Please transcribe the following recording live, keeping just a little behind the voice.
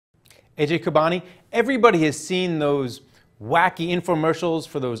AJ Khubani, everybody has seen those wacky infomercials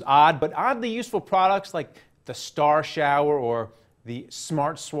for those odd but oddly useful products like the Star Shower or the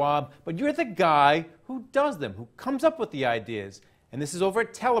Smart Swab, but you're the guy who does them, who comes up with the ideas. And this is over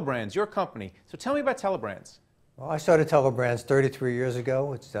at TeleBrands, your company. So tell me about TeleBrands. Well, I started TeleBrands 33 years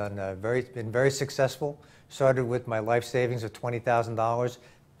ago. It's been very successful. Started with my life savings of $20,000.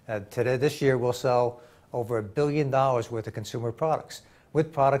 This year we'll sell over $1 billion worth of consumer products,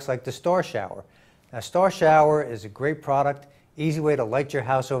 with products like the Star Shower. Now, Star Shower is a great product, easy way to light your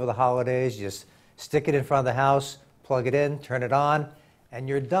house over the holidays. You just stick it in front of the house, plug it in, turn it on, and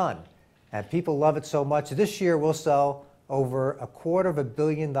you're done. And people love it so much. This year we'll sell over $250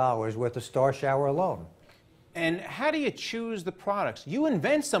 million worth of Star Shower alone. And how do you choose the products? You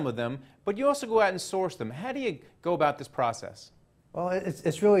invent some of them, but you also go out and source them. How do you go about this process? Well,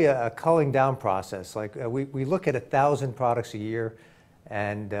 it's really a culling down process. Like we look at 1,000 products a year,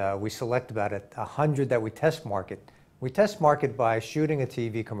 and we select about 100 that we test market. We test market by shooting a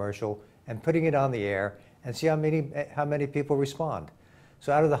TV commercial and putting it on the air and see how many people respond.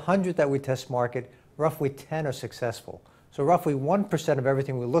 So out of the 100 that we test market, roughly 10 are successful. So roughly 1% of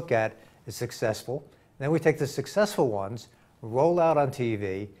everything we look at is successful. And then we take the successful ones, roll out on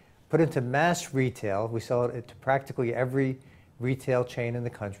TV, put into mass retail. We sell it to practically every retail chain in the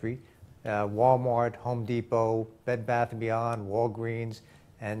country, Walmart, Home Depot, Bed Bath & Beyond, Walgreens,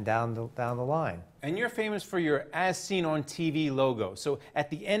 and down the line. And you're famous for your as seen on TV logo. So at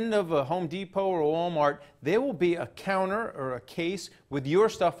the end of a Home Depot or Walmart, there will be a counter or a case with your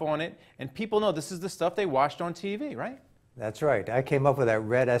stuff on it, and people know this is the stuff they watched on TV, right? That's right. I came up with that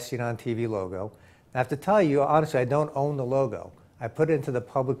red as seen on TV logo. I have to tell you, honestly, I don't own the logo. I put it into the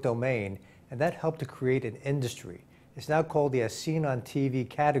public domain, and that helped to create an industry. It's now called the as seen on TV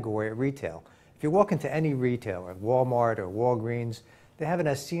category at retail. If you walk into any retailer, Walmart or Walgreens, they have an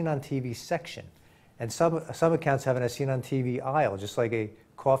as seen on TV section. And some accounts have an as seen on TV aisle, just like a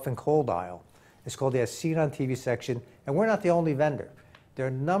cough and cold aisle. It's called the as seen on TV section, and we're not the only vendor. There are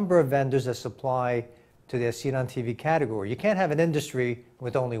a number of vendors that supply to the as seen on TV category. You can't have an industry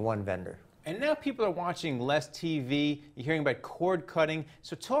with only one vendor. And now people are watching less TV, you're hearing about cord cutting.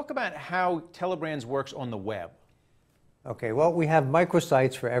 So talk about how TeleBrands works on the web. Okay, well, we have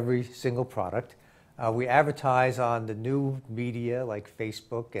microsites for every single product. We advertise on the new media like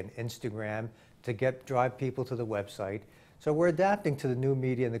Facebook and Instagram to drive people to the website. So we're adapting to the new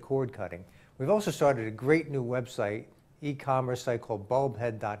media and the cord cutting. We've also started a great new website, e-commerce site called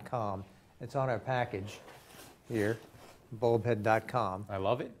bulbhead.com. It's on our package here, bulbhead.com. I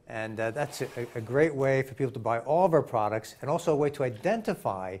love it. And that's a great way for people to buy all of our products, and also a way to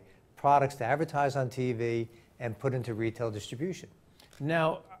identify products to advertise on TV and put into retail distribution.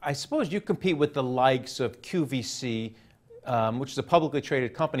 Now, I suppose you compete with the likes of QVC, which is a publicly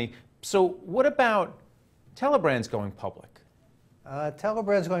traded company. So what about TeleBrands going public?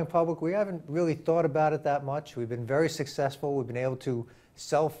 TeleBrands going public, we haven't really thought about it that much. We've been very successful. We've been able to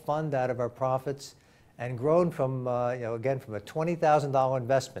self-fund out of our profits and grown from, again, from a $20,000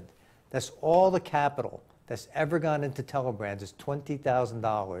 investment. That's all the capital that's ever gone into TeleBrands is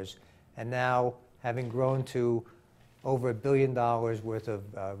 $20,000, and now having grown to over $1 billion worth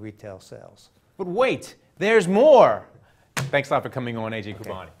of retail sales. But wait, there's more. Thanks a lot for coming on, AJ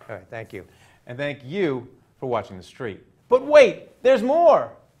Khubani. All right, thank you. And thank you for watching The Street. But wait, there's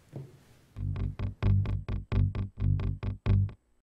more.